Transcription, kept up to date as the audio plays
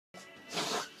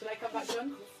Come back,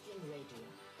 John.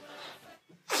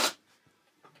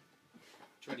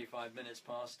 25 minutes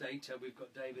past 8. We've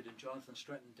got David and Jonathan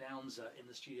Stretton Downs in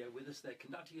the studio with us. They're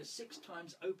conducting a 6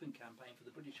 times open campaign for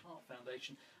the British Heart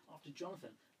Foundation after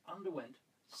Jonathan underwent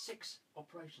 6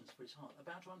 operations for his heart.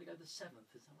 About to undergo the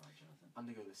 7th, is that right, Jonathan?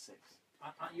 Undergo the 6th.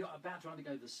 You're about to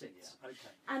undergo the 6th, yeah. Okay.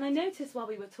 And I noticed while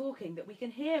we were talking that we can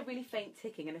hear really faint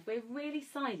ticking, and if we're really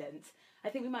silent, I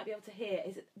think we might be able to hear.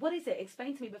 What is it?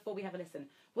 Explain to me before we have a listen.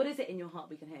 What is it in your heart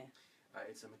we can hear?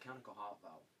 It's a mechanical heart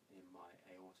valve in my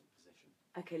aortic position.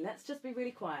 Okay, let's just be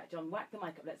really quiet. John, whack the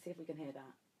mic up. Let's see if we can hear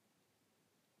that.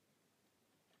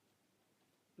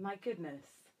 My goodness.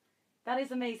 That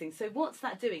is amazing. So what's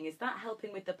that doing? Is that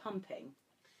helping with the pumping?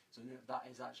 So that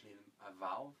is actually a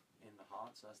valve in the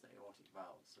heart, so that's the aortic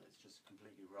valve. So it's just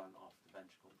completely run off the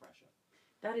ventricle pressure.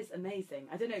 That is amazing.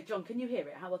 I don't know, John, can you hear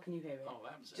it? How well can you hear it? Oh,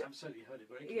 absolutely heard it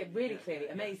very clearly. Yeah, really clearly.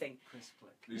 Amazing. Crisp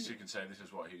click. At least you can say this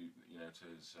is what he, to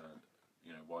his,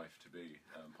 wife to be,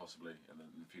 possibly, and then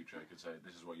in the future he could say,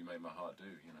 "This is what you made my heart do."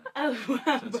 Oh,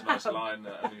 wow. So it's a nice line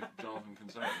that only Jonathan can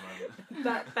say at the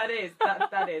moment.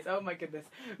 That is. Oh my goodness.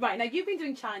 Right, now you've been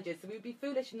doing challenges, so we'd be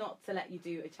foolish not to let you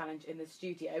do a challenge in the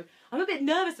studio. I'm a bit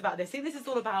nervous about this. See, this is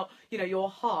all about, your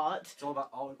heart. It's all about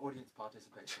audience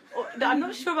participation. I'm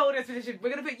not sure about audience participation.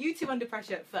 We're going to put you two under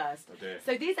pressure first. Oh dear.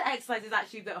 So these are exercises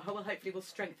actually that hopefully will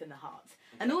strengthen the heart.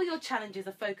 Okay. And all your challenges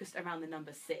are focused around the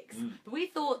number 6. But we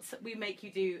thought we'd make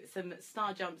you do some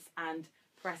star jumps and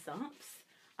press-ups.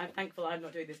 I'm thankful I'm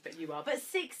not doing this, but you are. But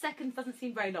 6 seconds doesn't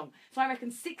seem very long. So I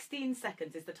reckon 16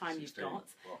 seconds is the time 16. you've got.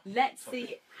 Well, Let's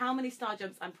see how many star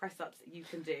jumps and press-ups you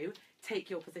can do. Take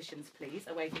your positions, please,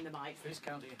 away from the mics. Who's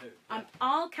counting who?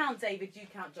 I'll count David, you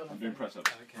count Jonathan. I'm doing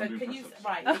press-ups. So can you...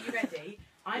 Right, are you ready?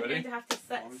 I'm Ready? going to have to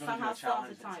somehow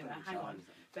start a timer. Hang on.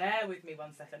 Bear with me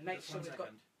 1 second. Make sure we've got...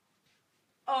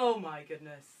 Oh, my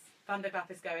goodness.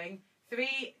 Thunderclap is going.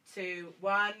 3, 2,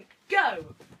 1, go!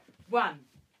 1,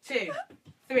 2,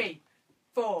 3,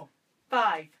 4,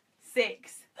 5,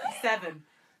 6, 7,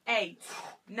 8,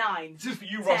 9, This is for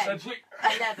you, 10, Ross, actually.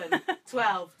 11,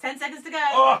 12, 10 seconds to go.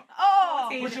 Oh!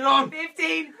 14, Push it on.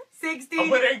 15, I'm 16,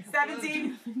 winning.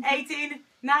 17, 18,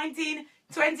 19,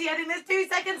 20. I think there's 2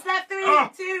 seconds left. 3,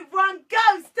 Ah. 2, 1, go!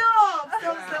 Stop!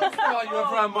 God, you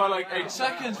overran by like 8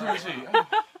 seconds, Rosie.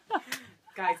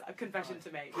 Guys, a confession to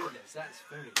make. Goodness, that's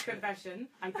very good. Confession,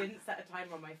 I didn't set a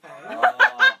timer on my phone.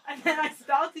 Oh. And then I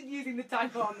started using the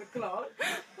timer on the clock.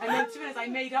 And then, to be honest, I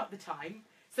made up the time.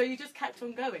 So you just kept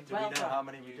on going. Do Well we know done. how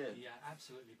many we did? Yeah,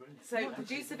 absolutely brilliant. So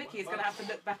producer Vicky is going to have to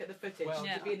look back at the footage Well,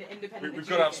 to be an independent We've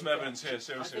got to have adjudicator. some evidence here,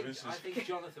 seriously. I think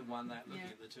Jonathan won that looking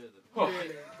at the two of them. Oh.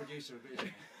 Really? Producer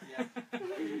agrees. Yeah.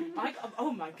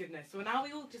 Oh my goodness. So now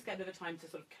we all just get a bit of time to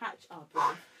sort of catch our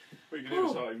breath. Well, you can do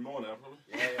this even more now,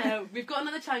 probably. We've got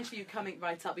another challenge for you coming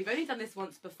right up. We've only done this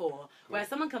once before, where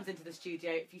someone comes into the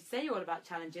studio. If you say you're all about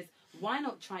challenges, why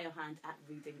not try your hand at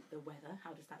reading the weather?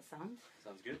 How does that sound?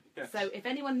 Sounds good. Yes. So if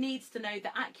anyone needs to know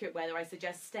the accurate weather, I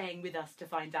suggest staying with us to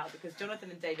find out, because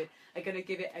Jonathan and David are going to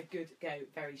give it a good go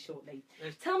very shortly.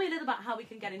 Yes. Tell me a little about how we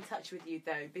can get in touch with you,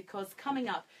 though, because coming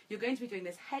up, you're going to be doing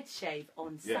this head shave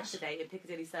on Yes. Saturday in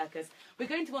Piccadilly Circus. We're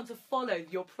going to want to follow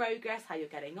your progress, how you're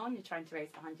getting on. You're trying to raise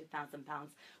 £100,000.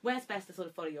 Where's best to sort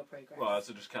of follow your progress? Well, as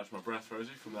I just catch my breath,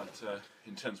 Rosie, from that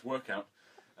intense workout.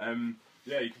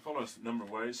 Yeah, you can follow us a number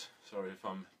of ways. Sorry if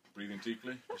I'm breathing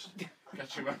deeply. Just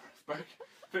catching my breath back.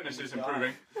 Fitness is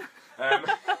improving.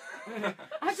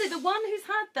 Actually, the one who's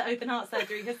had the open heart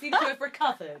surgery has seemed to have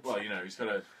recovered. Well, he's got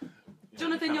a...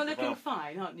 Jonathan, you're looking mechanical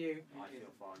fine, aren't you? I feel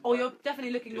fine. Or you're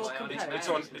definitely looking more It's-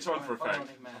 composed. it's on for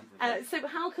effect. So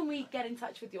how can we get in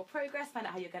touch with your progress, find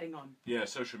out how you're getting on? Yeah,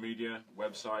 social media,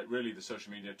 website. Really, the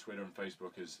social media, Twitter and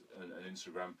Facebook and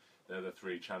Instagram. They're the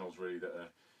 3 channels really that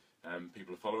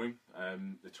people are following.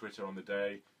 The Twitter on the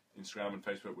day, Instagram and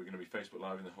Facebook. We're going to be Facebook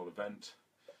Living the whole event.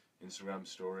 Instagram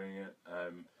storying it.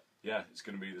 Yeah, there's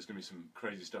going to be some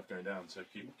crazy stuff going down. So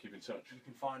keep in touch. You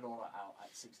can find all that out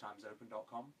at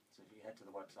 6timesopen.com. So if you head to the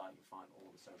website, you'll find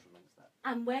all the social links there.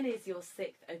 And when is your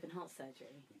 6th open heart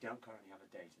surgery? We don't currently have a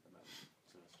date at the moment,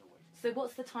 so we're still waiting. So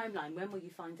what's the timeline? When will you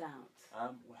find out?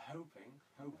 We're hoping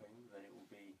that it will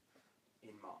be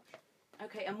in March.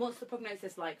 Okay, and what's the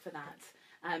prognosis like for that?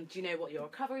 Do you know what your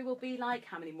recovery will be like?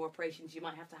 How many more operations you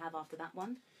might have to have after that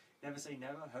one? Never say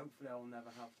never. Hopefully, I'll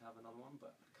never have to have another one,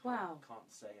 but can't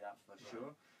say that for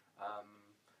sure.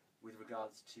 With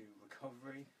regards to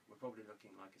recovery, we're probably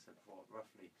looking, like I said before,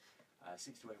 roughly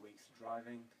 6 to 8 weeks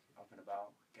driving, up and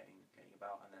about, getting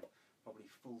about, and then probably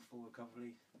full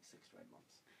recovery, 6 to 8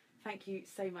 months. Thank you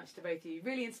so much to both of you.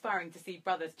 Really inspiring to see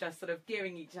brothers just sort of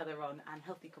gearing each other on, and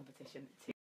healthy competition too.